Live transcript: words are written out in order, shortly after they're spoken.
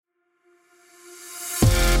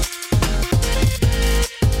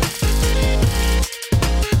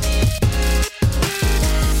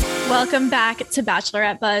Welcome back to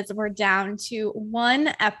Bachelorette Buzz. We're down to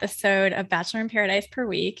one episode of Bachelor in Paradise per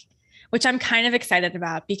week, which I'm kind of excited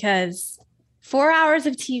about because 4 hours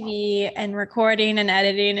of TV and recording and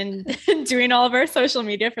editing and doing all of our social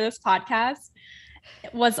media for this podcast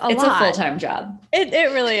was a It's lot. a full-time job.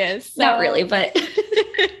 It really is. Not really, but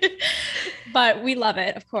but we love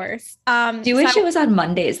it, of course. do wish it was on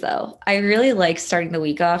Mondays though. I really like starting the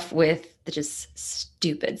week off with the just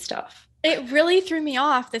stupid stuff. It really threw me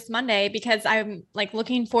off this Monday because I'm like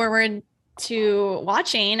looking forward to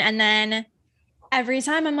watching, and then every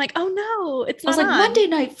time I'm like, oh no, it's not I was like, on. Monday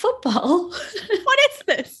Night Football. What is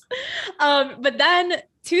this? But then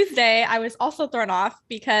Tuesday, I was also thrown off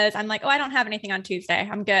because I'm like, oh, I don't have anything on Tuesday.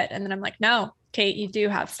 I'm good. And then I'm like, no, Kate, you do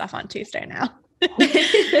have stuff on Tuesday now.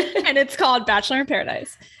 And it's called Bachelor in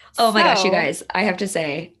Paradise. Oh my gosh, you guys, I have to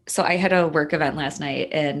say, so I had a work event last night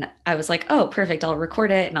and I was like, oh, perfect. I'll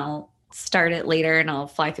record it and I'll start it later and I'll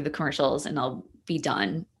fly through the commercials and I'll be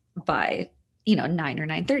done by, 9 or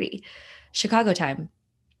 9:30 Chicago time.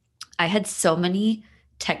 I had so many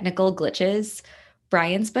technical glitches.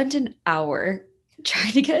 Brian spent an hour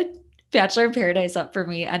trying to get Bachelor in Paradise up for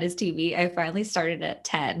me on his TV. I finally started at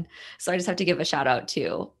 10. So I just have to give a shout out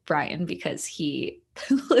to Brian because he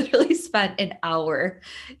literally spent an hour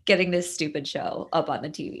getting this stupid show up on the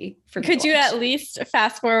TV for me. Could you at least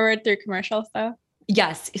fast forward through commercials though?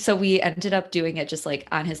 Yes. So we ended up doing it just like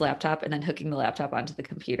on his laptop and then hooking the laptop onto the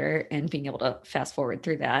computer and being able to fast forward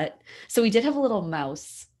through that. So we did have a little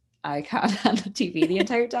mouse icon on the TV the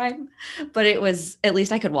entire time, but it was, at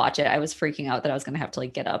least I could watch it. I was freaking out that I was going to have to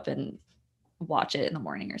like get up and watch it in the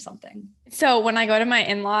morning or something. So when I go to my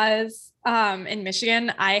in-laws in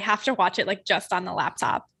Michigan, I have to watch it like just on the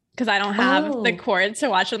laptop because I don't have the cord to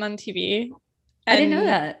watch it on TV. And, I didn't know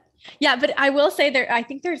that. Yeah, but I will say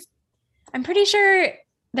I'm pretty sure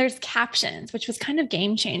there's captions, which was kind of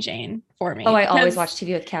game changing for me. Oh, I always watch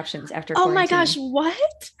TV with captions after quarantine. Oh my gosh,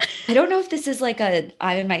 what? I don't know if this is like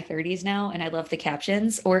I'm in my 30s now and I love the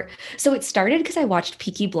captions, or so it started because I watched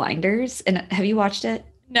Peaky Blinders. And have you watched it?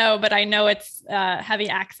 No, but I know it's heavy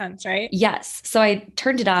accents, right? Yes. So I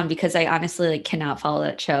turned it on because I honestly like cannot follow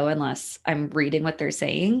that show unless I'm reading what they're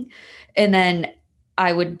saying. And then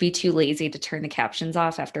I would be too lazy to turn the captions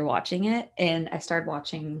off after watching it. And I started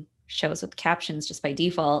watching shows with captions just by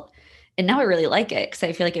default. And now I really like it because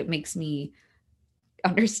I feel like it makes me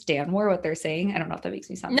understand more what they're saying. I don't know if that makes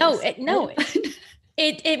me sound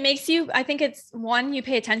it makes you, I think it's one, you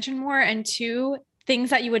pay attention more, and two,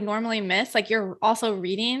 things that you would normally miss, like you're also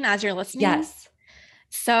reading as you're listening. Yes.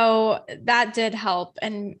 So that did help.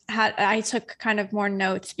 And I took kind of more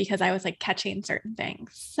notes because I was like catching certain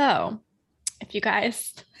things. So if you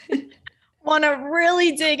guys want to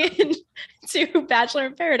really dig into Bachelor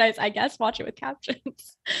in Paradise, I guess watch it with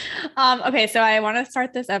captions. Okay, so I want to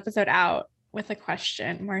start this episode out with a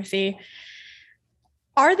question, Marcy.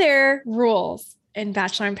 Are there rules in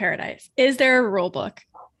Bachelor in Paradise? Is there a rule book?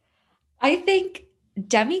 I think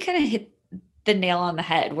Demi kind of hit the nail on the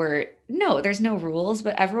head where no, there's no rules,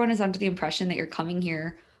 but everyone is under the impression that you're coming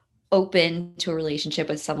here open to a relationship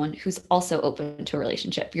with someone who's also open to a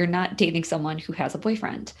relationship. You're not dating someone who has a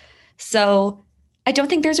boyfriend. So I don't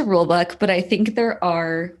think there's a rule book, but I think there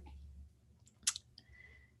are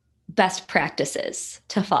best practices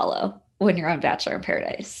to follow when you're on Bachelor in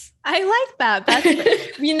Paradise. I like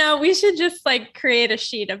that. We should just like create a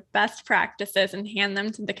sheet of best practices and hand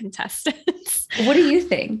them to the contestants. What do you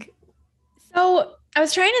think? So I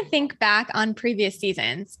was trying to think back on previous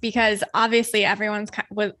seasons because obviously everyone's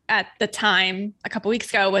was at the time a couple weeks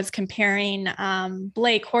ago was comparing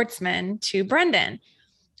Blake Hortzman to Brendan.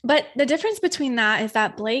 But the difference between that is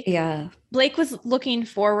that Blake was looking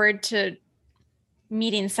forward to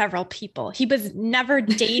meeting several people. He was never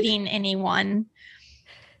dating anyone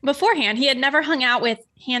beforehand. He had never hung out with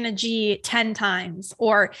Hannah G 10 times,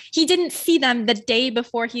 or he didn't see them the day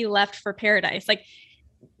before he left for Paradise. Like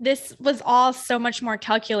this was all so much more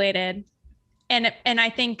calculated. And I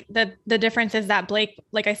think the difference is that Blake,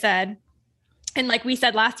 like I said, and like we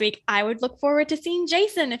said last week, I would look forward to seeing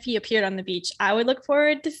Jason if he appeared on the beach. I would look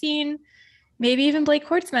forward to seeing maybe even Blake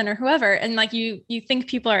Hortzman or whoever. And like you think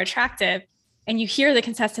people are attractive, and you hear the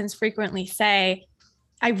contestants frequently say,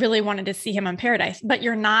 I really wanted to see him on Paradise, but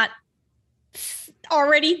you're not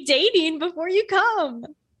already dating before you come.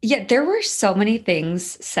 Yeah, there were so many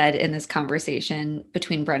things said in this conversation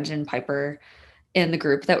between Brendan and Piper in the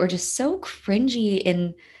group that were just so cringy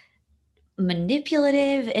and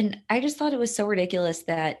manipulative. And I just thought it was so ridiculous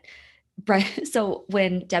that so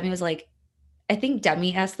when Demi was like, I think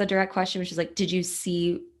Demi asked the direct question, which is like, did you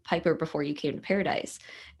see Piper before you came to Paradise?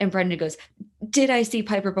 And Brendan goes, did I see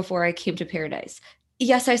Piper before I came to Paradise?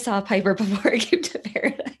 Yes, I saw Piper before I came to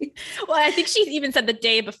Paradise. Well, I think she even said the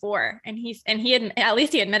day before, and he had, at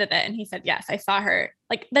least he admitted it, and he said, yes, I saw her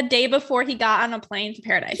like the day before he got on a plane to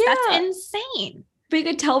Paradise. Yeah. That's insane. But you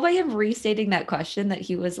could tell by him restating that question that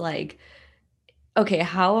he was like, okay,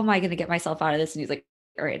 how am I going to get myself out of this? And he's like,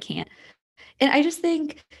 all right, I can't. And I just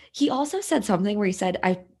think he also said something where he said,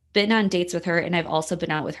 I've been on dates with her and I've also been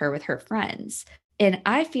out with her friends. And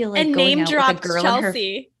I feel like And going name out with a dropped girl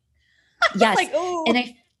Chelsea. Yes. Like, ooh. And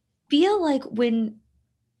I feel like when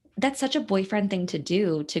that's such a boyfriend thing to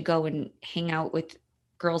do, to go and hang out with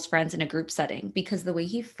girls' friends in a group setting, because the way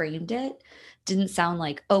he framed it didn't sound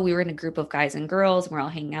like, oh, we were in a group of guys and girls and we're all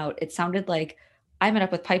hanging out. It sounded like I met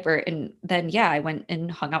up with Piper and then, yeah, I went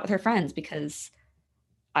and hung out with her friends because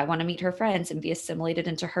I want to meet her friends and be assimilated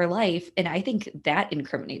into her life. And I think that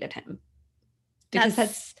incriminated him,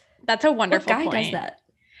 because that's a wonderful what guy point. does that?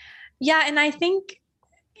 Yeah. And I think,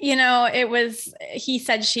 it was, he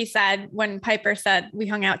said, she said, when Piper said we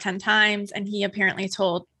hung out 10 times, and he apparently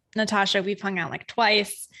told Natasha we've hung out like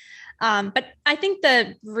twice. But I think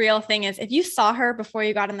the real thing is, if you saw her before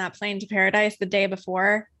you got on that plane to Paradise the day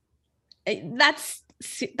before, that's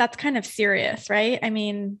kind of serious, right? I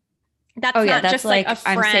mean, that's not just like a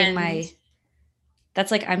friend. I'm saying that's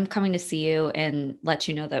like, I'm coming to see you and let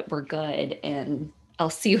you know that we're good, and I'll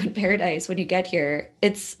see you in Paradise when you get here.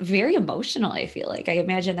 It's very emotional, I feel like. I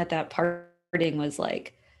imagine that parting was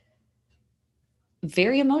like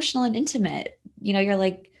very emotional and intimate. You're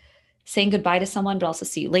like saying goodbye to someone, but also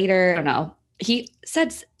see you later. I don't know. He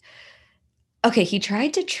said, okay, he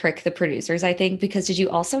tried to trick the producers, I think, because did you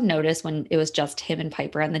also notice when it was just him and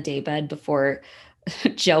Piper on the daybed before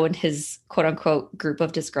Joe and his quote unquote group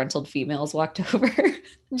of disgruntled females walked over?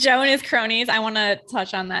 Joe and his cronies. I want to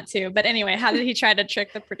touch on that too. But anyway, how did he try to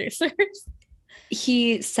trick the producers?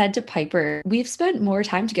 He said to Piper, we've spent more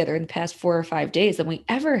time together in the past 4 or 5 days than we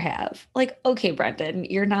ever have. Like, okay, Brendan,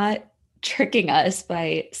 you're not tricking us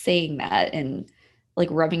by saying that and like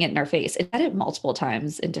rubbing it in our face. It had it multiple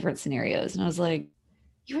times in different scenarios. And I was like,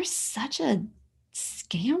 you're such a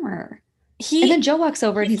scammer. And then Joe walks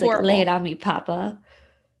over and he's horrible. Like, lay it on me, Papa.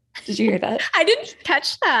 Did you hear that? I didn't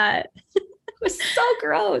catch that. It was so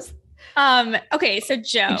gross. Okay, so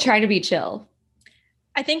Joe. I'm trying to be chill.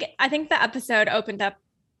 I think the episode opened up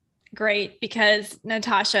great because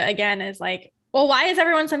Natasha again is like, well, why is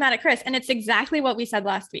everyone so mad at Chris? And it's exactly what we said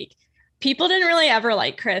last week. People didn't really ever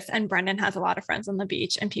like Chris, and Brendan has a lot of friends on the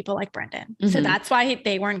beach and people like Brendan. Mm-hmm. So that's why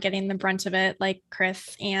they weren't getting the brunt of it like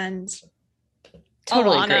Chris and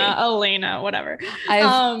totally Alana, Elena, whatever.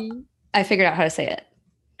 I figured out how to say it.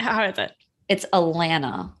 How is it? It's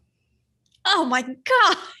Alana. Oh my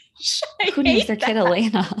gosh. Who names their kid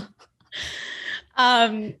Elena?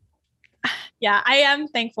 Yeah, I am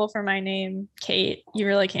thankful for my name, Kate. You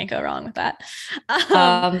really can't go wrong with that.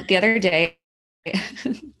 The other day,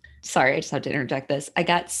 sorry, I just have to interject this. I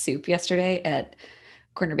got soup yesterday at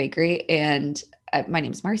Corner Bakery, and my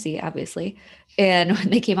name's Marcy, obviously. And when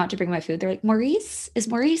they came out to bring my food, they're like, Maurice? Is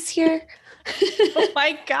Maurice here? Oh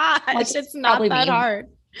my gosh, like, it's not that hard.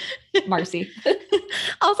 Marcy.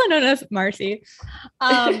 Also known as Marcy.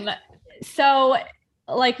 So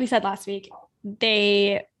like we said last week,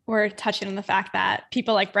 they were touching on the fact that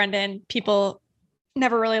people like Brendan, people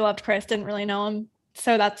never really loved Chris, didn't really know him.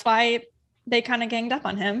 So that's why they kind of ganged up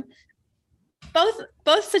on him.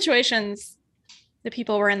 Both situations, the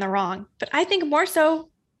people were in the wrong. But I think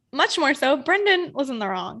much more so, Brendan was in the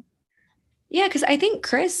wrong. Yeah, because I think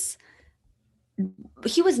Chris,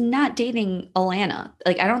 he was not dating Alana.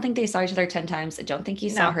 Like, I don't think they saw each other 10 times. I don't think he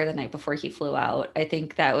saw her the night before he flew out. I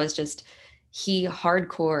think that was just, he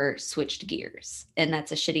hardcore switched gears, and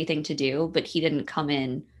that's a shitty thing to do, but he didn't come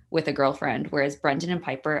in with a girlfriend. Whereas Brendan and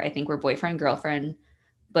Piper, I think, were boyfriend, girlfriend,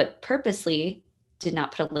 but purposely did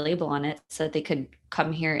not put a label on it so that they could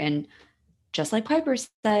come here and, just like Piper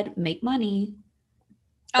said, make money.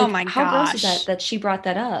 Oh my gosh. How gross is that she brought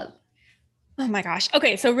that up? Oh my gosh.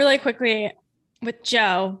 Okay. So really quickly with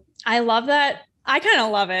Joe, I love that. I kind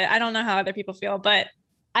of love it. I don't know how other people feel, but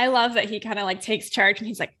I love that he kind of like takes charge and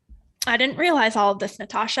he's like, I didn't realize all of this,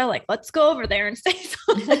 Natasha. Like, let's go over there and say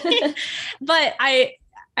something. But I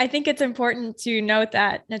think it's important to note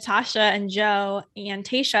that Natasha and Joe and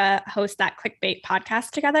Tayshia host that Clickbait podcast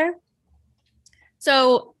together.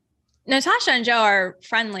 So Natasha and Joe are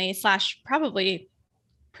friendly / probably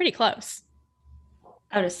pretty close.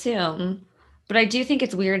 I would assume. But I do think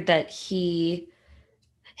it's weird that him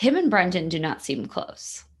and Brendan do not seem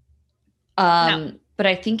close. No. But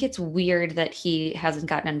I think it's weird that he hasn't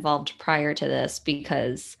gotten involved prior to this,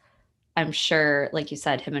 because I'm sure, like you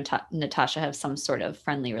said, him and Natasha have some sort of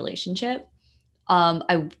friendly relationship.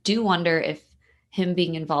 I do wonder if him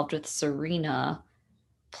being involved with Serena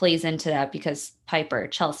plays into that because Piper,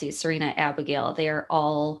 Chelsea, Serena, Abigail, they're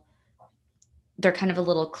kind of a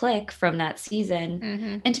little clique from that season.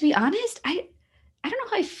 Mm-hmm. And to be honest, I don't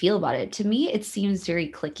know how I feel about it. To me, it seems very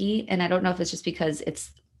cliquey, and I don't know if it's just because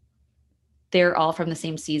they're all from the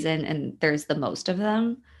same season and there's the most of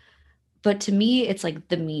them. But to me, it's like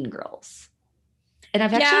the Mean Girls. And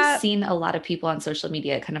I've actually Yeah. seen a lot of people on social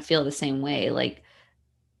media kind of feel the same way. Like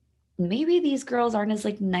maybe these girls aren't as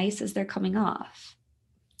like nice as they're coming off.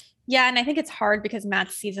 Yeah. And I think it's hard because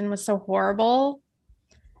Matt's season was so horrible.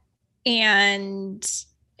 And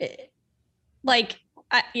it, like,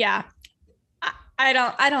 yeah, I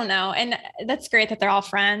don't know. And that's great that they're all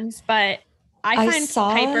friends, but I find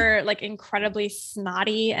Piper like incredibly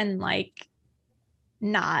snotty and like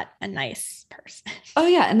not a nice person. Oh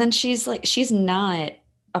yeah, and then she's not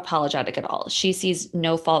apologetic at all. She sees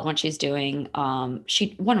no fault in what she's doing.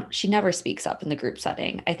 She never speaks up in the group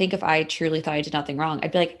setting. I think if I truly thought I did nothing wrong,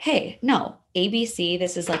 I'd be like, "Hey, no, ABC,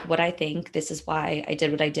 this is like what I think. This is why I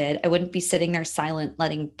did what I did." I wouldn't be sitting there silent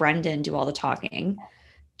letting Brendan do all the talking.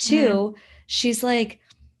 Two, she's like,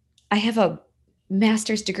 "I have a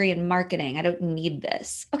master's degree in marketing. I don't need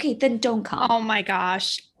this." Okay, then don't come. Oh my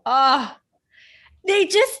gosh.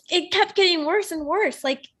 It kept getting worse and worse.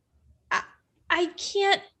 Like, I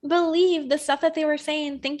can't believe the stuff that they were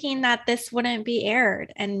saying, thinking that this wouldn't be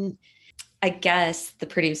aired. And I guess the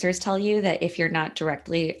producers tell you that if you're not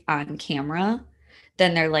directly on camera,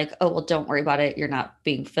 then they're like, oh, well, don't worry about it. You're not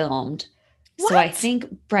being filmed. What? So I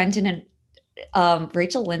think Brendan and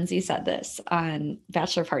Rachel Lindsay said this on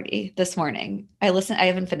Bachelor Party this morning. I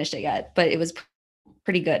haven't finished it yet, but it was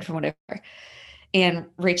pretty good from what I've heard. And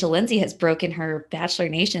Rachel Lindsay has broken her Bachelor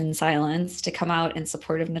Nation silence to come out in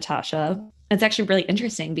support of Natasha. It's actually really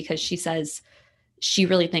interesting because she says she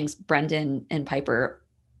really thinks Brendan and Piper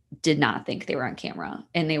did not think they were on camera,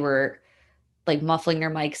 and they were like muffling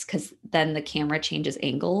their mics because then the camera changes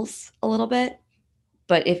angles a little bit.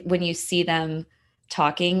 But when you see them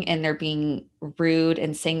talking and they're being rude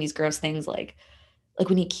and saying these gross things, like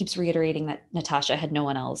when he keeps reiterating that Natasha had no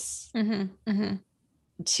one else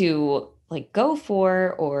to like go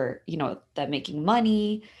for, or that making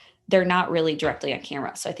money, they're not really directly on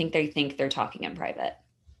camera. So I think they think they're talking in private.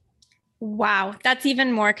 Wow, that's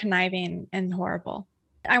even more conniving and horrible.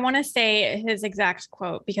 I want to say his exact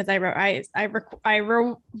quote because I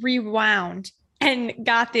rewound and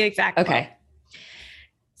got the exact quote. Okay.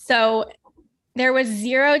 So there was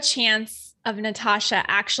zero chance of Natasha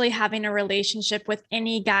actually having a relationship with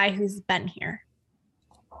any guy who's been here.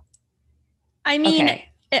 I mean, okay.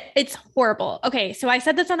 It's horrible. Okay, so I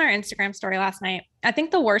said this on our Instagram story last night. I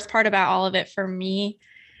think the worst part about all of it for me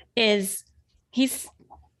is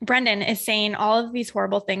Brendan is saying all of these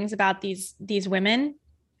horrible things about these women.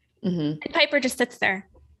 And Piper just sits there.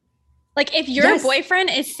 Like, if your boyfriend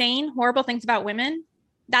is saying horrible things about women,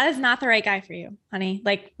 that is not the right guy for you, honey.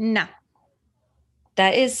 Like, no.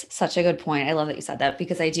 That is such a good point. I love that you said that,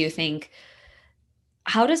 because I do think,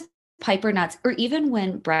 how does Piper not, or even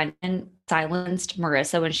when Brendan silenced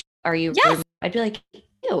Marissa when I'd be like,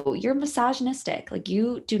 ew, you're misogynistic. Like,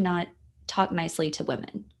 you do not talk nicely to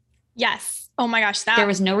women. Yes. Oh my gosh. There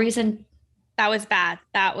was no reason. That was bad.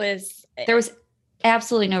 There was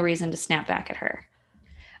absolutely no reason to snap back at her.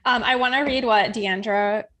 I want to read what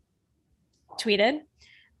Deandra tweeted,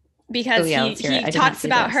 because he talks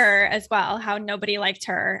about her as well, how nobody liked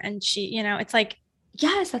her. And she, it's like,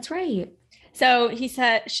 yes, that's right. So he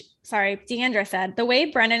said, Deandra said, the way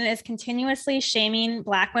Brendan is continuously shaming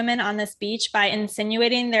Black women on this beach by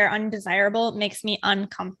insinuating they're undesirable makes me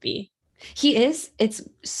uncomfy. He is. It's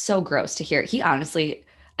so gross to hear. He honestly,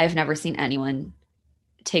 I've never seen anyone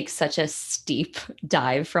take such a steep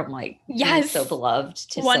dive from being so beloved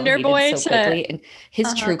to Wonder so Boy so quickly, and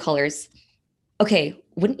his true colors. Okay,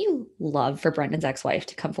 wouldn't you love for Brendan's ex-wife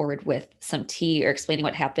to come forward with some tea or explaining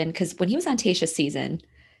what happened? Because when he was on Tayshia's season,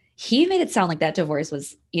 he made it sound like that divorce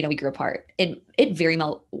was, we grew apart. And it very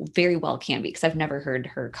well can be, because I've never heard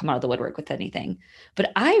her come out of the woodwork with anything.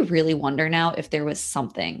 But I really wonder now if there was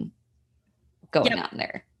something going on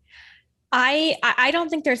there. I don't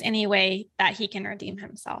think there's any way that he can redeem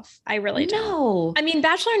himself. I really don't. No. I mean,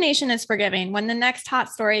 Bachelor Nation is forgiving. When the next hot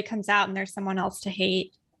story comes out and there's someone else to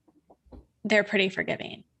hate, they're pretty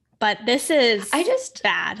forgiving. But this is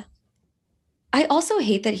bad. I also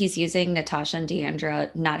hate that he's using Natasha and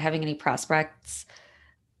Deandra not having any prospects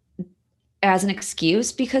as an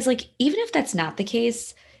excuse, because even if that's not the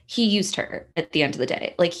case, he used her at the end of the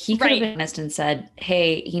day. He could have been honest and said,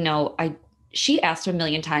 hey, she asked him a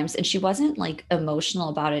million times, and she wasn't emotional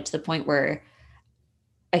about it to the point where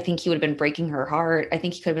I think he would have been breaking her heart. I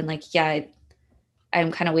think he could have been like, yeah,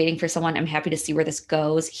 I'm kind of waiting for someone. I'm happy to see where this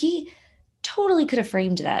goes. He totally could have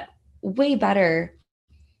framed that way better,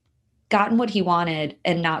 gotten what he wanted,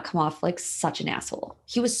 and not come off like such an asshole.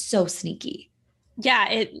 He was so sneaky.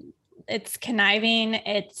 Yeah, it's conniving.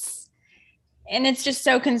 It's just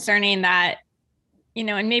so concerning that,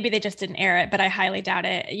 and maybe they just didn't air it, but I highly doubt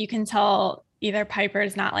it. You can tell either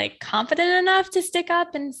Piper's not like confident enough to stick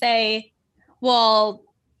up and say, well,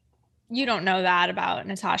 you don't know that about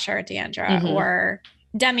Natasha or Deandra, or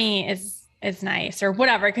Demi is nice or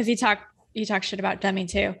whatever. Cause he talked shit about Demi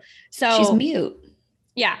too. So she's mute.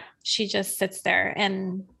 Yeah. She just sits there.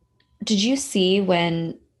 And did you see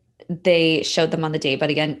when they showed them on the date, but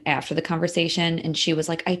again, after the conversation, and she was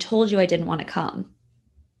like, I told you I didn't want to come.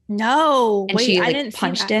 No. And she like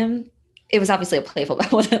punched him. It was obviously a playful,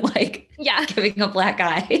 but wasn't like giving a black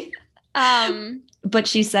eye. But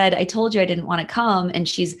she said, I told you I didn't want to come. And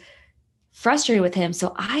she's frustrated with him.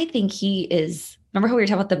 So I think he is, remember how we were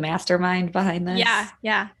talking about the mastermind behind this? Yeah.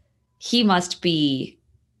 Yeah. He must be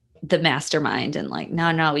the mastermind and like,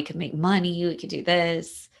 no, we could make money. We could do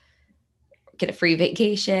this, get a free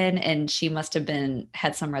vacation. And she must have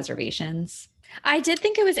had some reservations. I did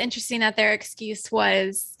think it was interesting that their excuse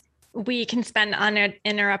was we can spend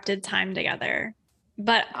uninterrupted time together.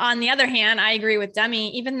 But on the other hand, I agree with Demi,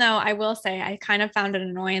 even though I will say I kind of found it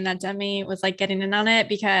annoying that Demi was like getting in on it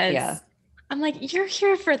because I'm like, you're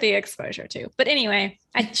here for the exposure too. But anyway,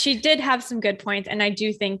 she did have some good points. And I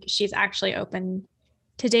do think she's actually open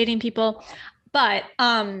to dating people. But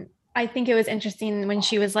I think it was interesting when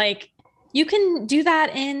she was like, you can do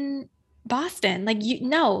that in Boston. Like,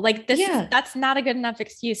 that's not a good enough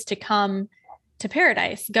excuse to come to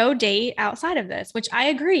Paradise. Go date outside of this, which I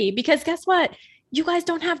agree, because guess what? You guys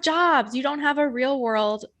don't have jobs. You don't have a real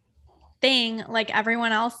world thing like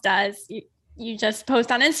everyone else does. You just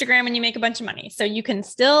post on Instagram and you make a bunch of money. So you can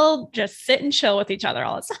still just sit and chill with each other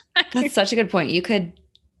all the time. That's such a good point. You could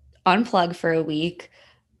unplug for a week,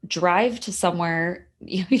 drive to somewhere.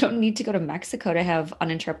 You don't need to go to Mexico to have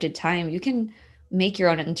uninterrupted time. You can make your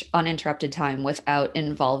own uninterrupted time without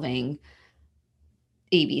involving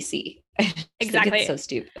ABC. Exactly. It's so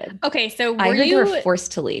stupid. Okay. So I heard they were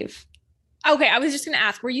forced to leave. Okay. I was just going to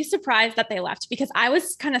ask, were you surprised that they left? Because I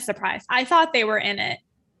was kind of surprised. I thought they were in it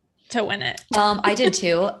to win it. I did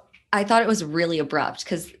too. I thought it was really abrupt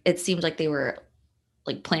because it seemed like they were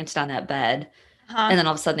like planted on that bed. And then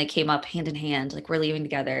all of a sudden they came up hand in hand, like we're leaving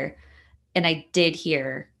together. And I did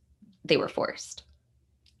hear they were forced.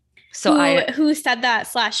 So who said that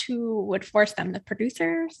 / who would force them? The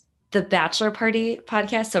producers? The Bachelor Party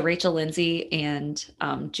podcast. So Rachel Lindsay and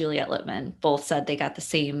Juliette Littman both said they got the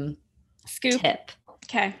same scoop tip.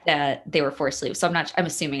 Okay. That they were forced to leave. So I'm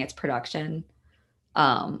assuming it's production.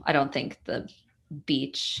 I don't think the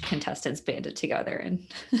beach contestants banded together and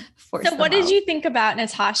forced them. So what did you think about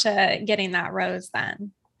Natasha getting that rose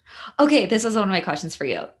then? Okay, this was one of my questions for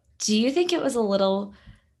you. Do you think it was a little...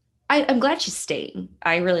 I'm glad she's staying.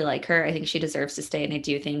 I really like her. I think she deserves to stay. And I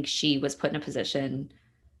do think she was put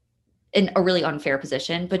in a really unfair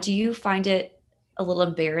position. But do you find it a little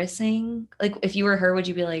embarrassing? Like if you were her, would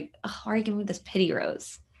you be like, oh, why are you giving me this pity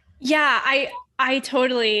rose? Yeah, I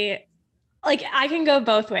totally... Like, I can go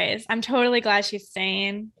both ways. I'm totally glad she's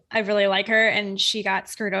staying. I really like her and she got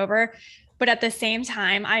screwed over. But at the same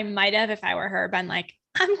time, I might have, if I were her, been like,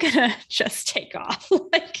 I'm going to just take off.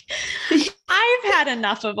 Like, I've had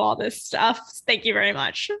enough of all this stuff. Thank you very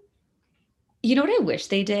much. You know what I wish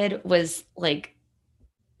they did was like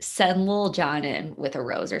send Lil Jon in with a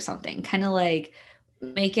rose or something. Kind of like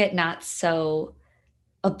make it not so...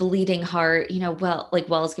 a bleeding heart,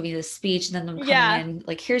 Wells giving this speech and then them coming in,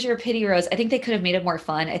 like, here's your pity rose. I think they could have made it more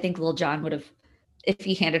fun. I think Lil Jon would have, if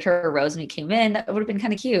he handed her a rose and he came in, that would have been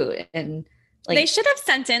kind of cute. And like, they should have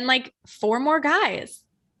sent in like 4 more guys.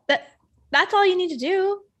 That's all you need to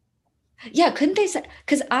do. Yeah. Couldn't they say,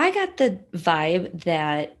 because I got the vibe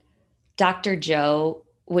that Dr. Joe,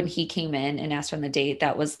 when he came in and asked her on the date,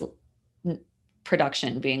 that was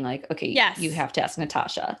production being like, okay, yes, you have to ask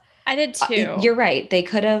Natasha. I did too. You're right. They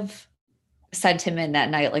could have sent him in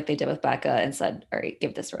that night like they did with Becca and said, all right,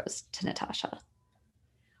 give this rose to Natasha.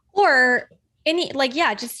 Or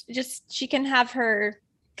just she can have her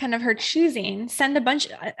kind of her choosing, send a bunch.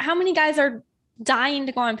 How many guys are dying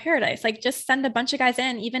to go on Paradise? Like just send a bunch of guys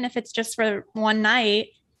in, even if it's just for one night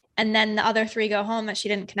and then the other 3 go home that she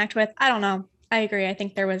didn't connect with. I don't know. I agree. I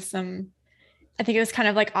think it was kind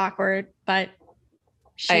of like awkward, but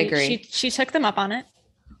I agree. She took them up on it.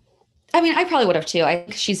 I mean, I probably would have too. I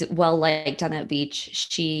think she's well liked on that beach.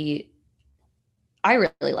 I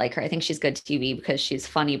really like her. I think she's good TV because she's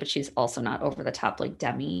funny, but she's also not over the top like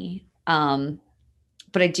Demi.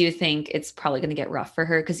 But I do think it's probably going to get rough for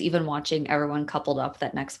her because even watching everyone coupled up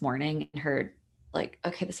that next morning and her like,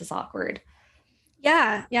 okay, this is awkward.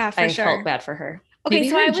 Yeah, for I sure. felt bad for her. Okay, Maybe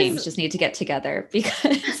so her and James just need to get together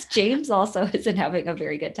because James also isn't having a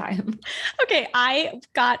very good time. Okay, I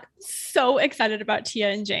got so excited about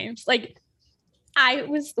Tia and James. Like, I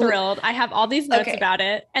was thrilled. I have all these notes about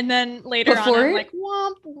it. And then later on, I'm like,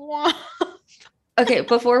 womp, womp. Okay,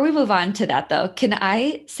 before we move on to that, though, can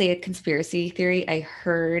I say a conspiracy theory I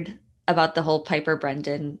heard about the whole Piper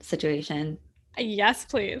Brendan situation? Yes,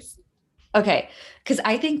 please. Okay, because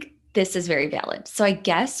I think this is very valid. So I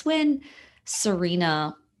guess when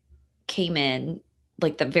Serena came in,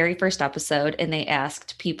 like the very first episode, and they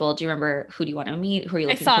asked people, do you remember who do you want to meet? Who are you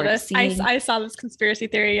looking forward to seeing? I saw this conspiracy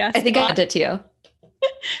theory, yes. I think I sent it to you.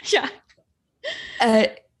 Yeah.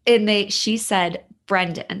 And she said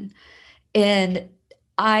Brendan. And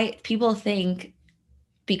people think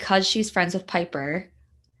because she's friends with Piper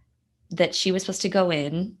that she was supposed to go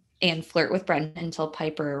in and flirt with Brendan until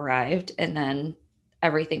Piper arrived and then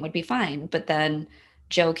everything would be fine. But then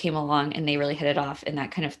Joe came along and they really hit it off and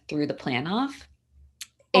that kind of threw the plan off.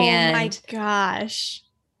 And my gosh.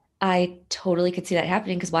 I totally could see that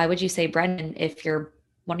happening because why would you say Brendan if you're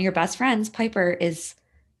one of your best friends, Piper is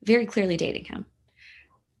very clearly dating him.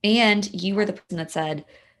 And you were the person that said,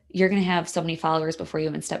 you're going to have so many followers before you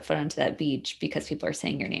even step foot onto that beach because people are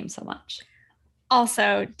saying your name so much.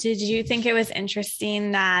 Also, did you think it was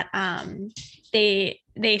interesting that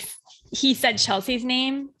he said Chelsea's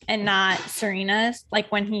name and not Serena's,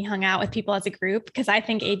 like when he hung out with people as a group? Because I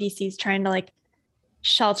think ABC's trying to like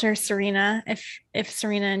shelter Serena. If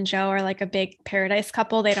Serena and Joe are like a big paradise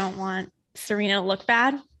couple, they don't want Serena to look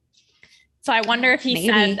bad. So I wonder if he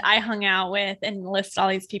said I hung out with and list all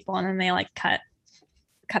these people and then they like cut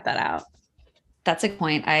that out. That's a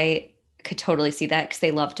point. I could totally see that because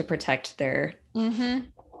they love to protect their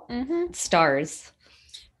stars.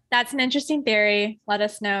 That's an interesting theory. Let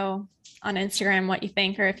us know on Instagram what you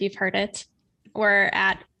think or if you've heard it. We're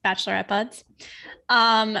at Bachelorette Buds.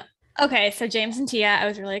 Okay, so James and Tia, I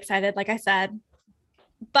was really excited, like I said.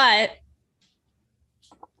 But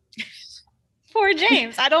poor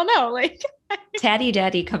James, I don't know. Like Tatty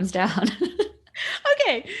Daddy comes down.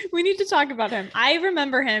 Okay, we need to talk about him. I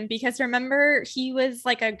remember him because he was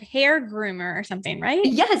like a hair groomer or something, right?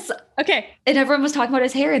 Yes. Okay. And everyone was talking about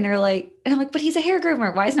his hair and they're like, and I'm like, but he's a hair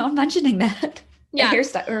groomer. Why is no one mentioning that? Yeah. A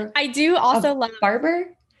hairstyle. I do also love barber.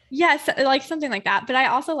 Yes, like something like that. But I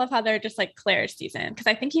also love how they're just like Claire's season because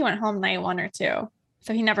I think he went home night 1 or 2.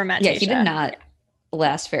 So he never met Tayshia. He did not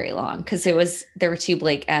last very long because there were 2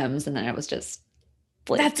 Blake M's and then it was just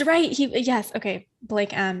Blake. That's right. Yes. Okay.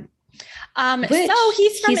 Blake M. So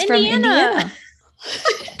he's from Indiana.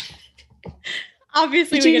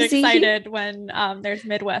 Obviously, we get excited when there's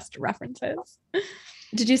Midwest references.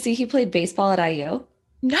 Did you see he played baseball at IU?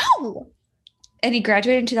 No. And he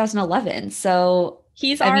graduated in 2011. So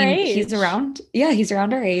he's our age. He's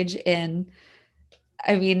around our age. And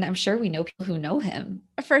I mean, I'm sure we know people who know him.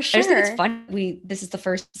 For sure. I just think it's fun. This is the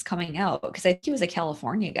first coming out because I think he was a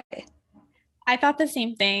California guy. I thought the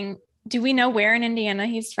same thing. Do we know where in Indiana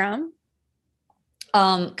he's from?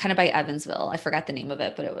 Kind of by Evansville. I forgot the name of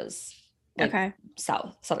it, but it was like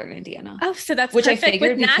southern Indiana. Oh, so that's which perfect I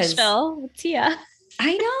figured with Nashville with Tia.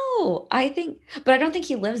 I know. But I don't think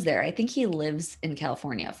he lives there. I think he lives in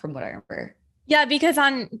California from what I remember. Yeah, because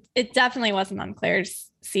it definitely wasn't on Claire's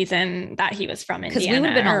season that he was from Indiana. Because we would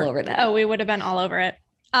have been all over that. Oh, we would have been all over it.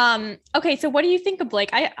 Okay, so what do you think of Blake?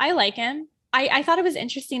 I like him. I thought it was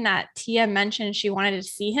interesting that Tia mentioned she wanted to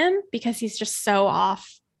see him because he's just so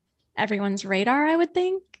off everyone's radar, I would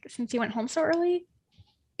think, since he went home so early.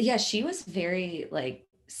 Yeah, she was very like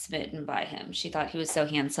smitten by him. She thought he was so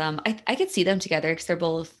handsome. I could see them together because they're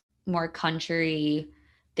both more country.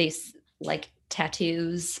 They like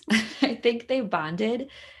tattoos. I think they bonded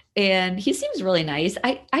and he seems really nice.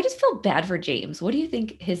 I just feel bad for James. What do you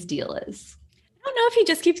think his deal is? I don't know if he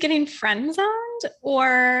just keeps getting friend zoned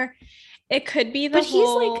or it could be the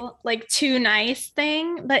whole like too nice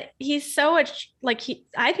thing, but he's so I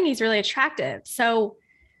think he's really attractive. So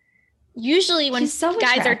usually when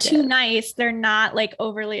guys are too nice, they're not like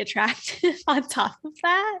overly attractive on top of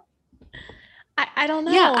that. I don't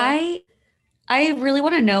know. Yeah, I really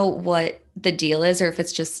want to know what the deal is or if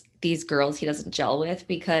it's just these girls he doesn't gel with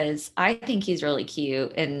because I think he's really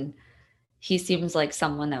cute and he seems like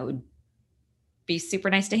someone that would be super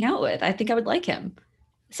nice to hang out with. I think I would like him.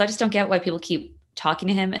 So I just don't get why people keep talking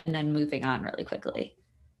to him and then moving on really quickly.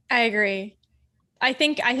 I agree. I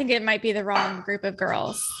think it might be the wrong group of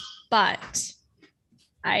girls, but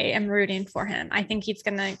I am rooting for him. I think he's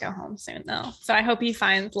going to go home soon though. So I hope he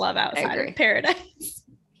finds love outside of paradise.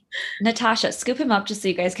 Natasha, scoop him up just so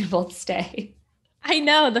you guys can both stay. I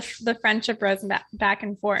know the friendship rose back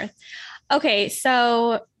and forth. Okay,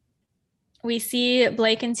 so we see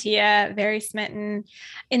Blake and Tia very smitten.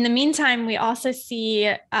 In the meantime, we also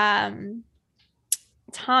see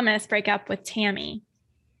Thomas break up with Tammy.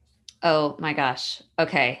 Oh my gosh.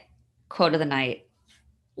 Okay. Quote of the night.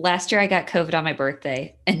 Last year I got COVID on my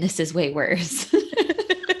birthday, and this is way worse.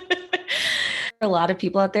 A lot of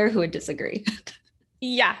people out there who would disagree.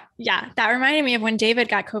 Yeah. That reminded me of when David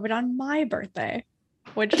got COVID on my birthday,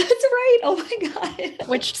 which That's right. Oh my God.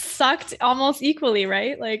 which sucked almost equally,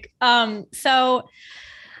 right? Like, so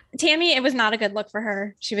Tammy, it was not a good look for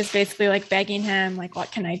her. She was basically like begging him, like,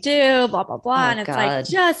 what can I do? Blah, blah, blah. Oh and it's God. like,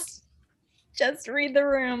 just read the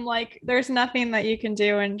room. Like, there's nothing that you can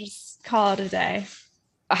do and just call it a day.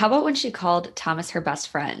 How about when she called Thomas her best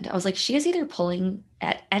friend? I was like, she is either pulling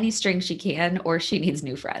at any string she can or she needs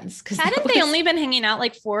new friends. Hadn't they only been hanging out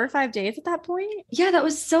like 4 or 5 days at that point? Yeah, that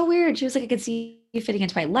was so weird. She was like, I could see you fitting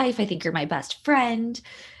into my life. I think you're my best friend.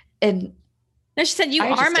 And no, she said, you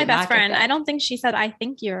are my best friend. I don't think she said, I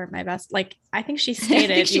think you're my best. Like, I think she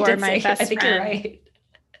stated you are my best friend. I think you're right.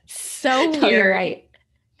 So weird. No, you're right.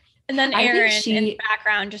 And then Aaron in the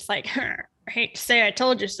background, just like, I hate to say I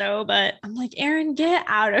told you so, but I'm like, Aaron, get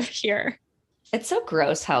out of here. It's so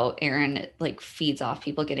gross how Aaron like feeds off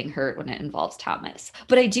people getting hurt when it involves Thomas.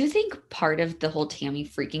 But I do think part of the whole Tammy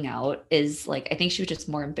freaking out is like, I think she was just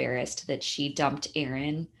more embarrassed that she dumped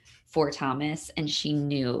Aaron for Thomas and she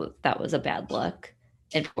knew that was a bad look.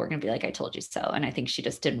 And people were going to be like, I told you so. And I think she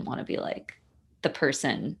just didn't want to be like the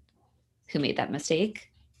person who made that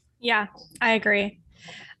mistake. Yeah, I agree.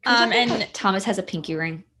 And Thomas has a pinky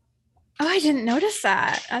ring. Oh, I didn't notice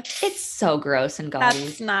that. It's so gross and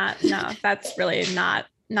gaudy. That's really not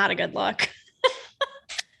a good look.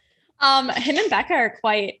 Him and Becca are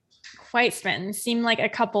quite smitten. Seem like a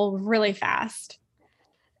couple really fast.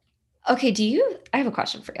 Okay, I have a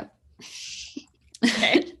question for you.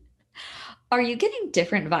 Okay. Are you getting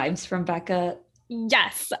different vibes from Becca?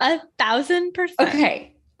 Yes, 1,000%.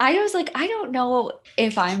 Okay. I was like, I don't know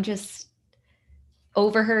if I'm just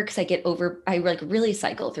over her because I like really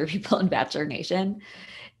cycle through people in Bachelor Nation.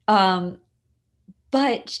 But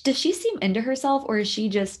does she seem into herself or is she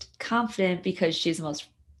just confident because she's the most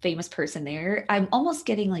famous person there? I'm almost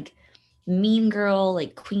getting like mean girl,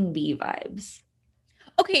 like Queen Bee vibes.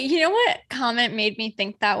 Okay, you know what comment made me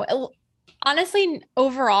think that way? Honestly,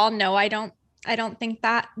 overall, no, I don't think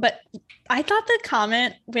that. But I thought the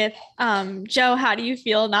comment with Joe, how do you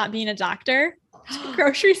feel not being a doctor?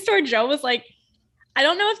 Grocery store Joe was like, I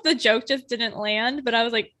don't know if the joke just didn't land, but I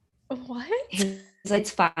was like, what? It's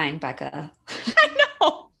fine, Becca. I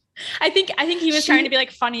know. I think he was trying to be like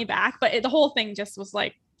funny back, but the whole thing just was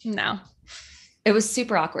like, no. It was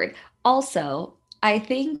super awkward. Also, I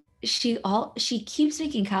think she keeps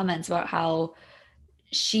making comments about how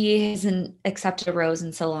she hasn't accepted a rose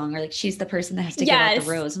in so long, or like she's the person that has to give out the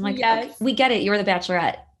rose. I'm like, okay, we get it. You're the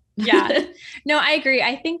Bachelorette. Yeah. No, I agree.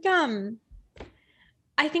 I think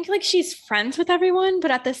like she's friends with everyone,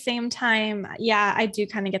 but at the same time, yeah, I do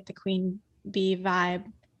kind of get the Queen Bee vibe.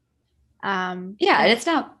 Yeah, and it's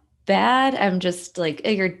not bad. I'm just like,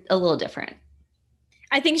 you're a little different.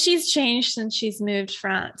 I think she's changed since she's moved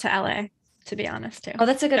to LA, to be honest, too. Oh,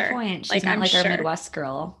 that's a good point. She's not like our Midwest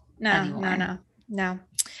girl. No.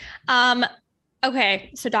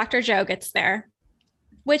 Okay, so Dr. Joe gets there,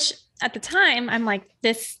 which at the time I'm like,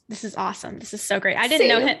 this is awesome. This is so great. I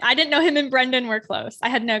didn't know him and Brendan were close. I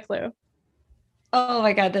had no clue. Oh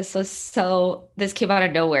my God, this came out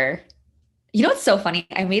of nowhere. You know what's so funny?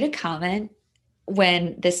 I made a comment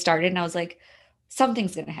when this started and I was like,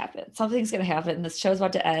 something's going to happen. Something's going to happen. This show's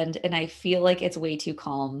about to end. And I feel like it's way too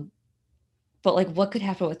calm. But like, what could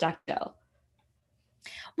happen with Dr. Joe?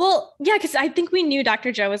 Well, yeah, because I think we knew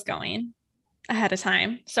Dr. Joe was going ahead of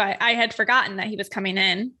time. So I had forgotten that he was coming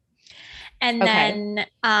in. And then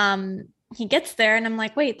he gets there and I'm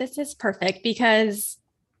like, wait, this is perfect because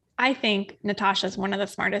I think Natasha's one of the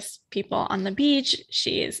smartest people on the beach.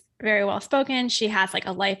 She is very well spoken. She has like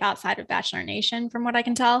a life outside of Bachelor Nation, from what I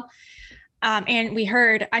can tell. And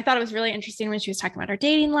I thought it was really interesting when she was talking about her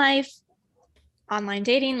dating life, online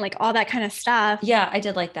dating, like all that kind of stuff. Yeah, I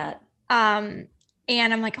did like that. And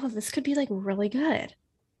I'm like, oh, this could be like really good.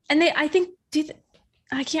 And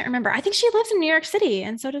I can't remember. I think she lives in New York City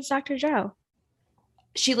and so does Dr. Joe.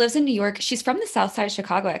 She lives in New York. She's from the South Side of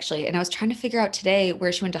Chicago, actually. And I was trying to figure out today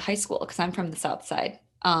where she went to high school because I'm from the South Side.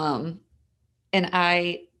 And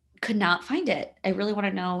I could not find it. I really want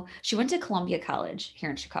to know. She went to Columbia College here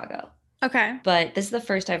in Chicago. Okay. But this is the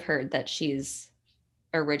first I've heard that she's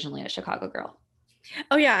originally a Chicago girl.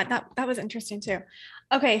 Oh yeah, that was interesting too.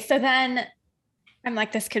 Okay, so then I'm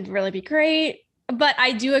like, this could really be great. But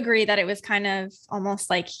I do agree that it was kind of almost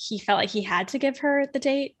like he felt like he had to give her the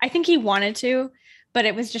date. I think he wanted to, but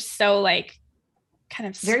it was just so like kind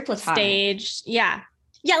of Very platonic. staged. Yeah.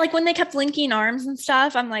 Yeah, like when they kept linking arms and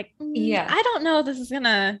stuff, I'm like, Yeah. I don't know if this is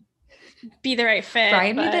gonna be the right fit,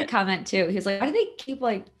 Brian made that but comment too. He's like, why do they keep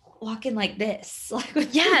like walking like this? Like,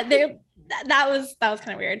 yeah, that was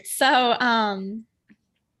kind of weird. So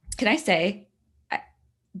can I say,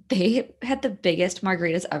 they had the biggest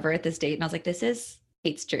margaritas ever at this date. And I was like, this is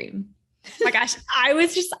Kate's dream. my gosh, I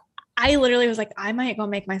literally was like, I might go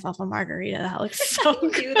make myself a margarita. That looks so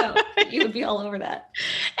good. Though. You would be all over that.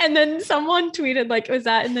 And then someone tweeted, like, was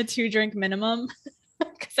that in the 2-drink minimum?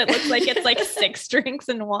 Because it looks like it's like 6 drinks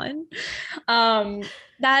in one.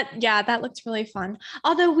 That looked really fun.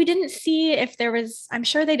 Although we didn't see if there was, I'm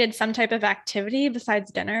sure they did some type of activity besides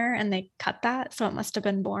dinner and they cut that. So it must have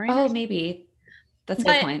been boring. Oh, maybe. That's a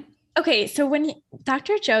good But point. okay, so when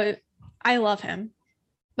Dr. Joe, I love him.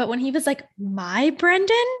 But when he was like, my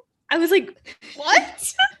Brendan, I was like,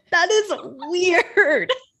 what? That is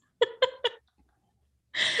weird.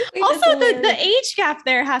 Wait, Also, the age gap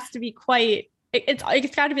there has to be quite,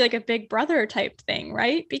 it's got to be like a big brother type thing,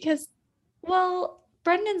 right? Because well,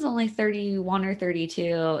 Brendan's only 31 or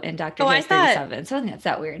 32 and Dr. I Joe's thought 37. So I think that's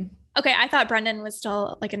that weird. okay, I thought Brendan was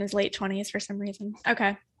still like in his late 20s for some reason.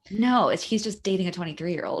 Okay. No, he's just dating a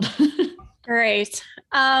 23-year-old. Great.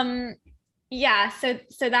 Yeah, so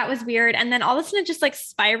that was weird. And then all of a sudden it just like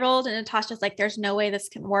spiraled and Natasha's like, there's no way this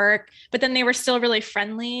can work. But then they were still really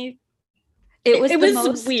friendly. It was the the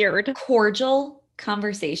most weird, cordial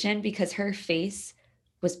conversation because her face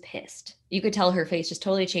was pissed. You could tell her face just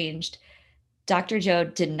totally changed. Dr. Joe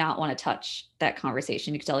did not want to touch that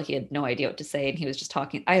conversation. You could tell he had no idea what to say. And he was just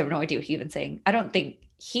talking. I have no idea what he was saying. I don't think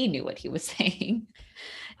he knew what he was saying.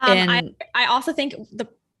 I also think the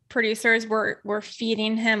producers were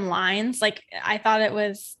feeding him lines. Like I thought it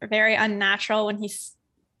was very unnatural when he's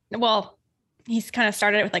kind of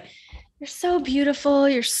started it with like, you're so beautiful,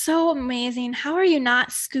 you're so amazing. How are you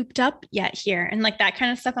not scooped up yet here? And like that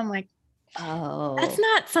kind of stuff. I'm like, oh, that's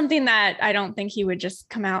not something that I don't think he would just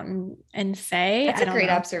come out and say. That's a great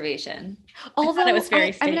know. observation. Although it was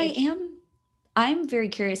very I'm very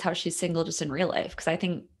curious how she's single just in real life because I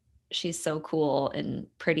think she's so cool and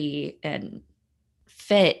pretty and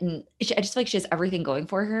fit and I just feel like she has everything going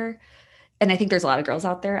for her. And I think there's a lot of girls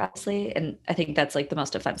out there, honestly. And I think that's like the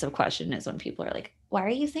most offensive question is when people are like, why are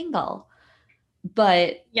you single?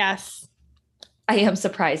 But yes, I am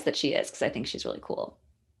surprised that she is because I think she's really cool.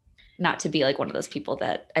 Not to be like one of those people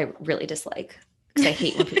that I really dislike because I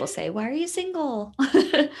hate when people say, why are you single?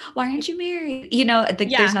 Why aren't you married? You know,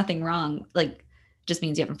 there's nothing wrong. Like just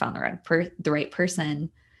means you haven't found the right person.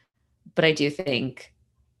 But I do think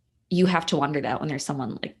you have to wonder that when there's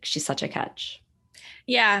someone like she's such a catch.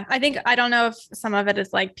 Yeah, I don't know if some of it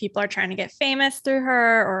is like people are trying to get famous through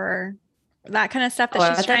her or that kind of stuff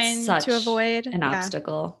that she's trying to avoid. An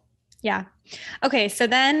obstacle. Yeah. Okay, so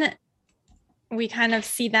then we kind of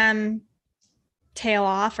see them tail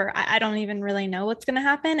off, or I don't even really know what's going to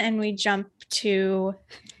happen, and we jump to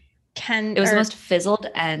Ken. It was the most fizzled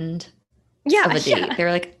end of a date. Yeah. They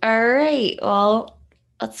were like, all right, well,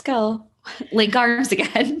 let's go. Link arms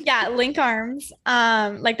again. Yeah, link arms.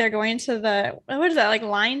 Like they're going to what is that, like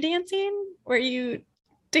line dancing where you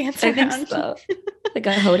dance around? So. Like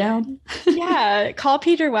a hoedown. Yeah, call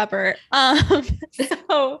Peter Weber.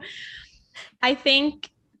 So I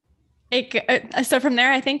think so from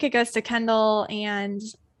there, I think it goes to Kendall and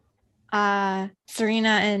Serena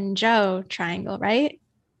and Joe triangle, right?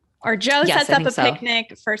 Or Joe sets up a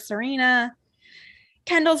picnic for Serena.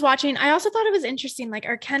 Kendall's watching. I also thought it was interesting. Like,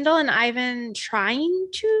 are Kendall and Ivan trying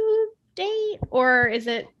to date, or is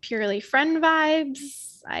it purely friend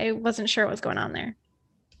vibes? I wasn't sure what was going on there.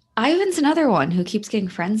 Ivan's another one who keeps getting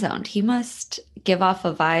friend zoned. He must give off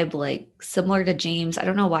a vibe like similar to James. I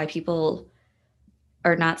don't know why people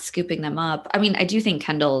are not scooping them up. I mean, I do think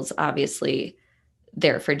Kendall's obviously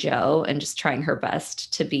there for Joe and just trying her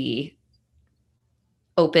best to be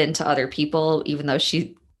open to other people, even though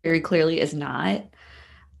she very clearly is not.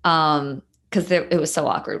 Because it was so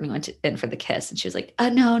awkward when we went in for the kiss and she was like,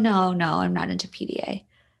 no, I'm not into PDA.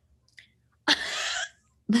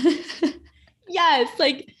 Yes,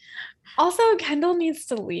 like also Kendall needs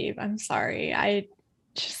to leave. I'm sorry. I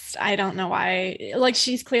don't know why. Like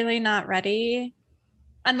she's clearly not ready.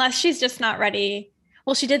 Unless she's just not ready.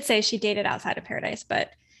 Well, she did say she dated outside of Paradise,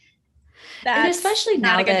 but and especially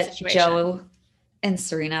now that Joe and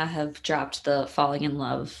Serena have dropped the falling in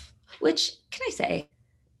love, which can I say,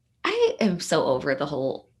 I am so over the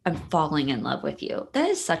whole I'm falling in love with you. That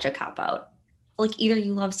is such a cop out. Like either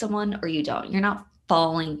you love someone or you don't. You're not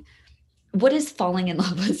falling. What is falling in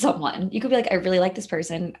love with someone? You could be like, I really like this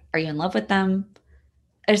person. Are you in love with them?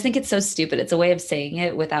 I just think it's so stupid. It's a way of saying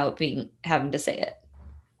it without being having to say it.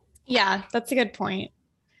 Yeah, that's a good point.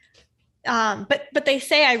 But they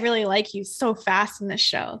say I really like you so fast in this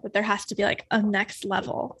show that there has to be like a next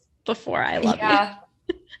level before I love Yeah.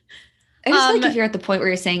 I just feel like if you. you're at the point where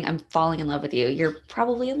you're saying I'm falling in love with you, you're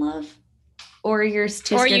probably in love, or you're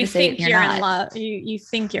too Or scared you to say it think and you're you're not. in love. You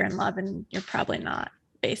think you're in love and you're probably not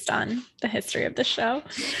based on the history of the show.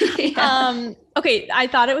 Yeah. Okay, I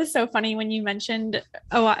thought it was so funny when you mentioned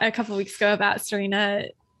a couple weeks ago about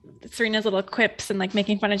Serena's little quips and like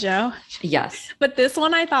making fun of Joe. Yes. But this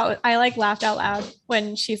one I thought I like laughed out loud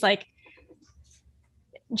when she's like,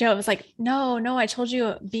 Joe was like, no, I told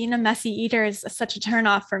you being a messy eater is such a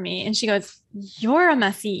turnoff for me. And she goes, you're a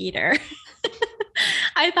messy eater.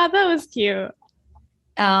 I thought that was cute.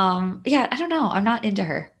 Yeah, I don't know. I'm not into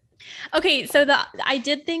her. Okay, so I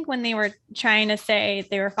did think when they were trying to say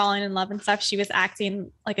they were falling in love and stuff, she was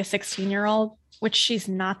acting like a 16-year-old, which she's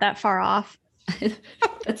not that far off.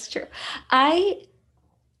 That's true. I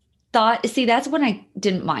thought, see, that's when I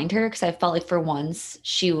didn't mind her because I felt like for once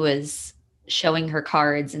she was showing her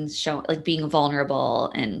cards and show like being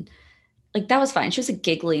vulnerable and like that was fine. She was like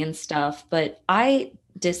giggly and stuff, but I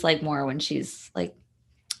dislike more when she's like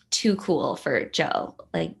too cool for Joe.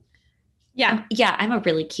 Like, Yeah. yeah, I'm a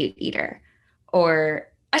really cute eater. Or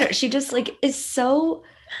I don't, she just like is so,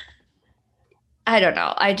 I don't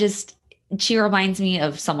know. She reminds me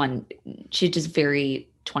of someone, she's just very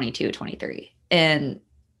 22, 23. And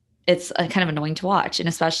it's kind of annoying to watch. And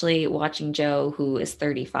especially watching Joe, who is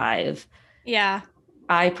 35. Yeah.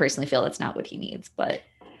 I personally feel that's not what he needs, but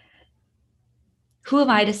who am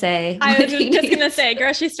I to say? I was just going to say,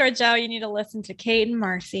 grocery store Joe, you need to listen to Kate and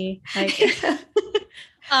Marcy. Like,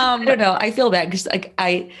 I don't know. I feel bad because like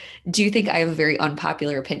I do think I have a very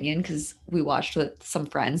unpopular opinion because we watched with some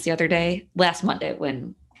friends the other day, last Monday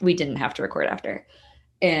when we didn't have to record after.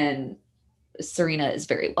 And Serena is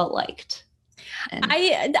very well liked. And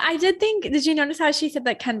I did think, did you notice how she said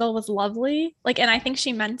that Kendall was lovely? Like, and I think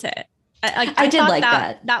she meant it. I did like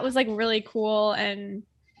that. That was like really cool and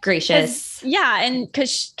gracious. Yeah. And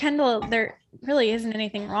because Kendall, there really isn't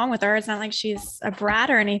anything wrong with her. It's not like she's a brat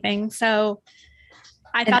or anything. So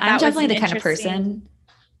I thought I'm that definitely was the kind of person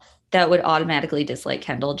that would automatically dislike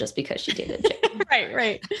Kendall just because she dated Jake.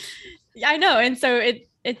 Right. I know. And so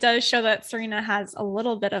it does show that Serena has a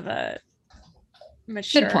little bit of a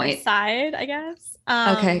mature side, I guess.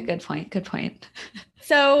 Okay, good point.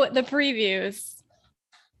 So the previews.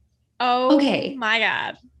 Oh, okay. My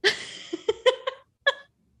God.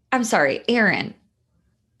 I'm sorry, Aaron.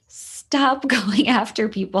 Stop going after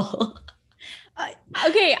people.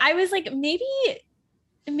 Okay, I was like, maybe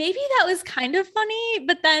that was kind of funny,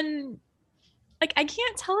 but then like I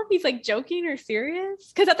can't tell if he's like joking or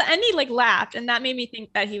serious. Because at the end he like laughed, and that made me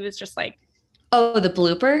think that he was just like, oh, the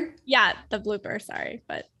blooper? Yeah, the blooper. Sorry,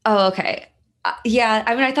 but oh, okay. Yeah,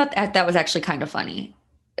 I mean, I thought that was actually kind of funny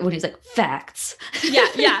when he's like facts.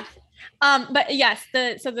 Yeah. But yes,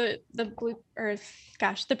 the blooper.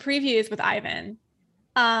 Gosh, the previews with Ivan.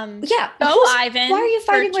 Yeah. Ivan. Why are you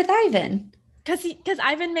fighting with Ivan? Because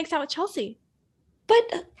Ivan makes out with Chelsea.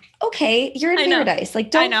 But okay, you're in paradise.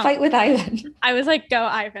 Like, don't fight with Ivan. I was like, go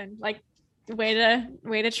Ivan. Like, way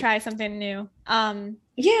to try something new.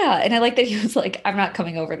 Yeah, and I like that he was like, I'm not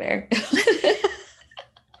coming over there.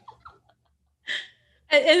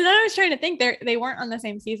 And then I was trying to think they weren't on the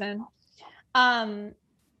same season.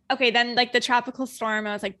 Okay, then like the tropical storm,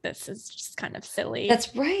 I was like, this is just kind of silly.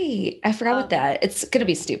 That's right. I forgot about that. It's gonna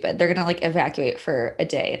be stupid. They're gonna like evacuate for a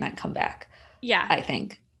day and then come back. Yeah. I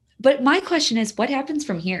think. But my question is, what happens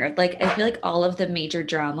from here? Like, I feel like all of the major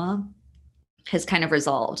drama has kind of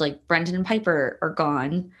resolved. Like Brendan and Piper are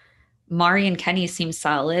gone. Mari and Kenny seem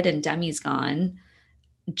solid and Demi's gone.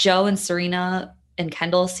 Joe and Serena and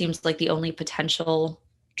Kendall seems like the only potential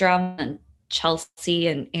drama, and Chelsea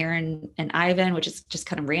and Aaron and Ivan, which is just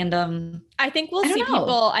kind of random. I think we'll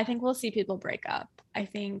see people break up. I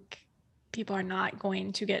think people are not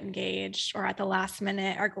going to get engaged or at the last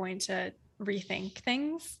minute are going to rethink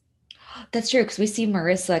things. That's true, because we see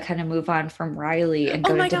Marissa kind of move on from Riley and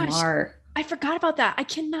go to DeMar. I forgot about that. I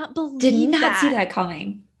cannot believe Did not see that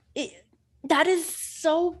coming. That is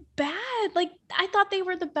so bad. Like, I thought they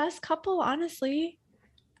were the best couple, honestly.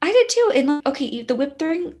 I did too. And okay, the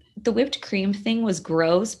whipped cream thing was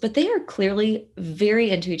gross, but they are clearly very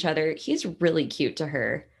into each other. He's really cute to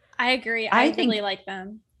her. I agree. I really like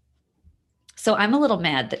them. So I'm a little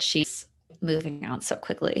mad that she's moving out so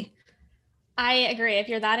quickly. I agree. If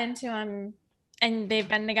you're that into them and they've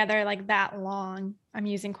been together like that long, I'm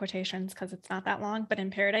using quotations because it's not that long, but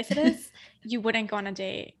in Paradise it is, you wouldn't go on a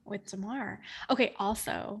date with Damar. Okay,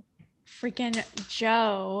 also, freaking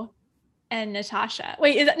Joe and Natasha.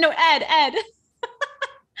 Wait, is that no Ed?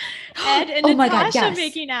 Ed and Oh my God, Natasha yes.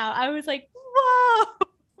 making out. I was like, whoa.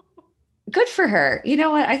 Good for her. You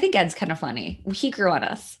know what? I think Ed's kind of funny. He grew on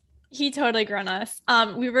us. He totally grew on us.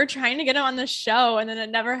 We were trying to get him on the show and then it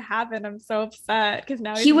never happened. I'm so upset because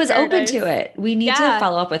now he's He in was open Paradise. to it. We need to Yeah.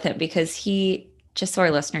 follow up with him because he, just so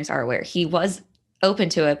our listeners are aware, he was open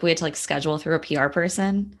to it. But we had to like schedule through a PR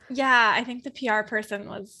person. Yeah, I think the PR person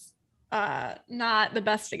was not the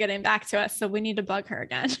best at getting back to us, so we need to bug her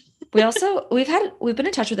again. We've been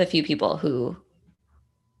in touch with a few people who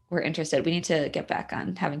were interested. We need to get back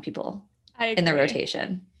on having people I in the agree.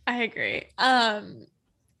 rotation. I agree.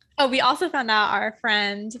 Oh, we also found out our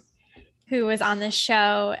friend who was on this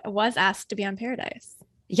show was asked to be on Paradise.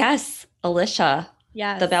 Yes, Alicia,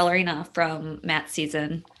 Yes. the ballerina from Matt's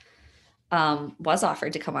season, was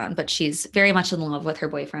offered to come on, but she's very much in love with her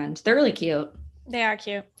boyfriend. They're really cute. They are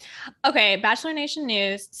cute. Okay, Bachelor Nation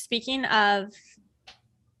news. Speaking of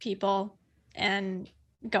people and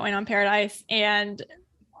going on Paradise and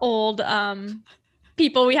old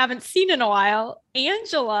people we haven't seen in a while,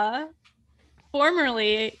 Angela,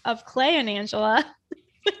 formerly of Clay and Angela,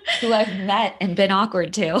 who I've met and been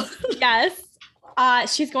awkward to. Yes.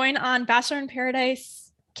 She's going on Bachelor in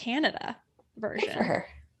Paradise Canada version. Good for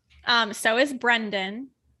her. So is Brendan.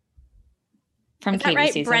 From Is that Katie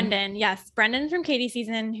right? season. Brendan. Yes. Brendan from Katie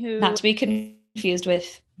season, who Not to be confused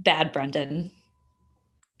with bad Brendan.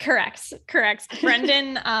 Correct.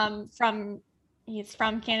 Brendan he's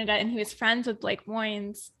from Canada and he was friends with Blake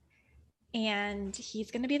Moynes. And he's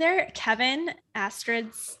going to be there. Kevin,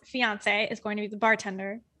 Astrid's fiance, is going to be the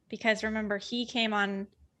bartender because remember, he came on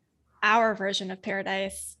our version of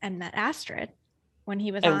Paradise and met Astrid when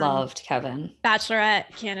he was on loved Kevin.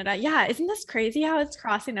 Bachelorette Canada. Yeah, isn't this crazy how it's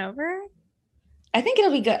crossing over? I think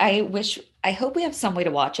it'll be good. I hope we have some way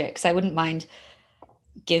to watch it because I wouldn't mind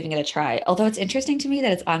giving it a try. Although it's interesting to me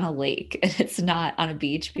that it's on a lake and it's not on a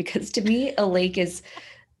beach because to me, a lake is,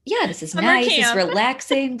 yeah, this is Summer nice, camp. it's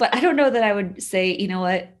relaxing, but I don't know that I would say, you know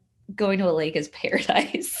what, going to a lake is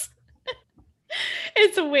paradise.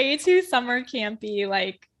 It's way too summer campy,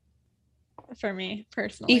 like for me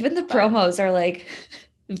personally. Even the promos are like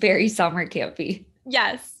very summer campy.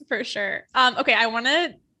 Yes, for sure. Okay, I want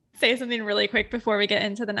to say something really quick before we get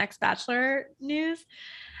into the next Bachelor news.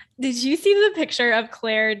 Did you see the picture of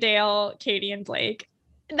Claire, Dale, Katie, and Blake?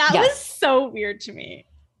 That was so weird to me.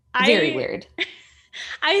 Very weird.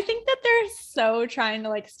 I think that they're so trying to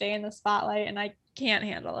like stay in the spotlight and I can't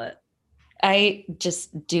handle it. I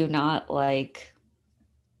just do not like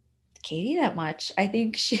Katie that much. I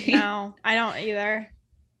think No, I don't either.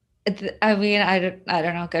 I mean, I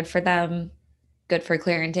don't know. Good for them. Good for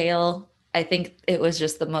Claire and Dale. I think it was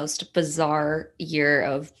just the most bizarre year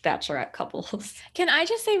of Bachelorette couples. Can I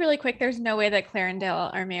just say really quick, there's no way that Claire and Dale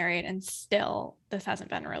are married and still this hasn't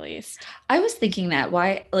been released. I was thinking that.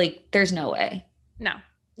 Why? Like, there's no way. No.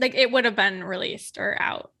 Like, it would have been released or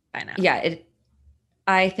out by now. Yeah.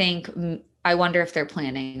 I wonder if they're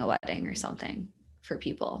planning a wedding or something for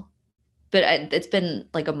people. But it's been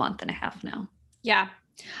like a month and a half now. Yeah.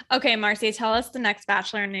 Okay, Marcy, tell us the next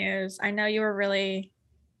Bachelor news. I know you were really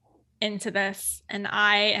into this and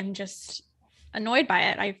I am just annoyed by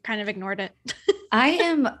it. I've kind of ignored it. I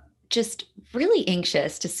am just really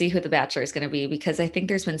anxious to see who the Bachelor is going to be because I think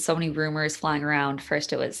there's been so many rumors flying around.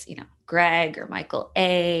 First it was, Greg or Michael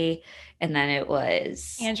A, and then it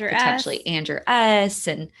was potentially Andrew S.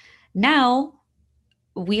 And now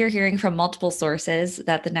we are hearing from multiple sources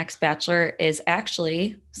that the next Bachelor is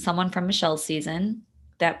actually someone from Michelle's season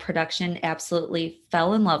that production absolutely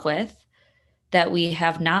fell in love with, that we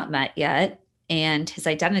have not met yet, and his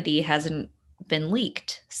identity hasn't been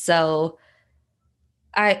leaked. So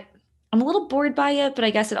I'm a little bored by it, but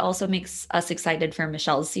I guess it also makes us excited for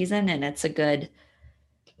Michelle's season, and it's a good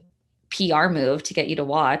PR move to get you to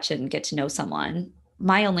watch and get to know someone.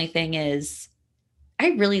 My only thing is I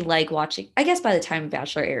really like watching, I guess by the time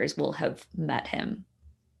Bachelor airs, we'll have met him.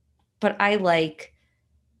 But I like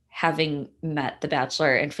having met the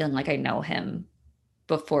Bachelor and feeling like I know him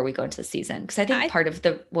before we go into the season. Because I think part of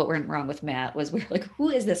what went wrong with Matt was we were like, who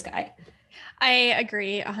is this guy? I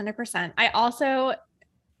agree 100%.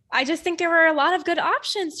 I just think there were a lot of good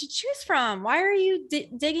options to choose from. Why are you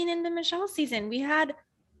digging into Michelle's season? We had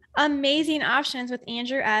amazing options with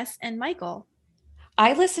Andrew S. and Michael.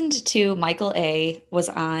 I listened to Michael A. was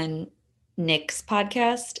on Nick's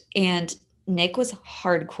podcast, and Nick was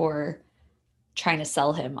hardcore trying to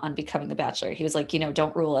sell him on becoming the Bachelor. He was like,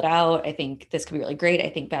 don't rule it out. I think this could be really great. I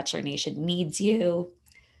think Bachelor Nation needs you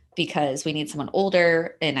because we need someone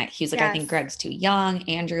older. And he was like, I think Yes. Greg's too young.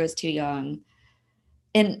 Andrew is too young.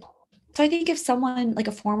 And so I think if someone like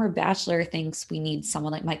a former Bachelor thinks we need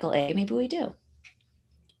someone like Michael A, maybe we do.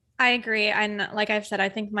 I agree. And like I've said, I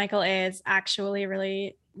think Michael A is actually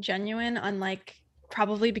really genuine, unlike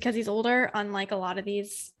probably because he's older, unlike a lot of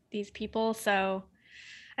these people. So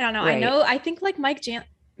I don't know. Right. I think like Mike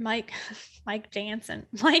Mike Jansen,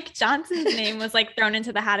 Mike Johnson's name was like thrown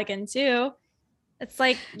into the hat again too. It's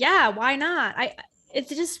like, yeah, why not? It's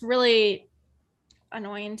just really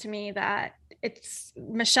annoying to me that it's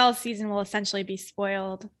Michelle's season will essentially be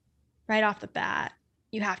spoiled right off the bat.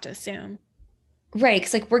 You have to assume. Right.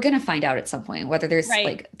 Because like we're going to find out at some point whether there's Right.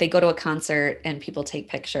 like they go to a concert and people take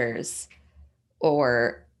pictures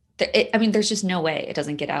or I mean, there's just no way it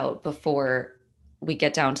doesn't get out before we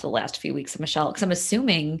get down to the last few weeks of Michelle. Because I'm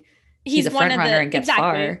assuming he's a He's one front of runner the and gets exactly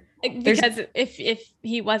far. because if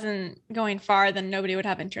he wasn't going far, then nobody would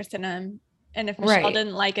have interest in him. And if Michelle Right.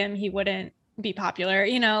 didn't like him, he wouldn't be popular,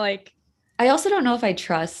 you know, like I also don't know if I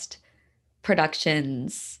trust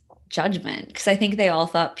production's judgment because I think they all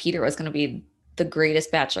thought Peter was going to be the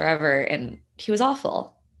greatest bachelor ever and he was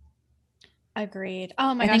awful. agreed.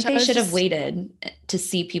 Oh my I gosh, think I they was should have just waited to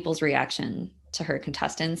see people's reaction to her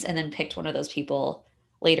contestants and then picked one of those people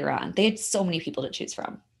later on. They had so many people to choose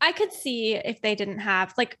from. I could see if they didn't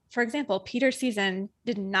have, like, for example, Peter's season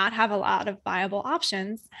did not have a lot of viable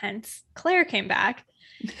options, hence Claire came back.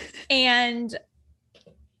 And,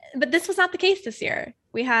 but this was not the case this year.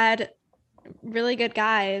 We had really good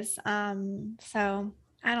guys. So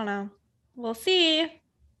I don't know. We'll see.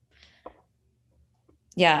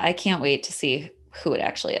 Yeah, I can't wait to see who it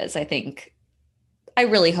actually is. I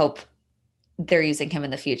really hope they're using him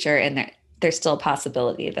in the future and there's still a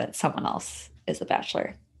possibility that someone else is the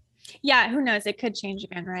bachelor. Yeah, who knows? It could change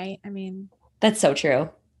again, right? I mean, That's so true.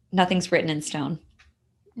 Nothing's written in stone.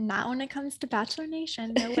 not when it comes to Bachelor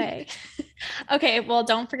Nation. No way. Okay, well,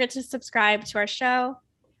 don't forget to subscribe to our show.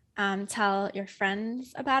 Tell your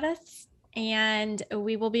friends about us. And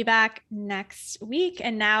we will be back next week.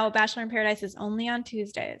 And now Bachelor in Paradise is only on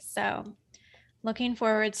Tuesdays. So looking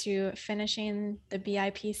forward to finishing the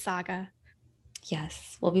BIP saga.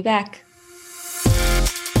 Yes, we'll be back.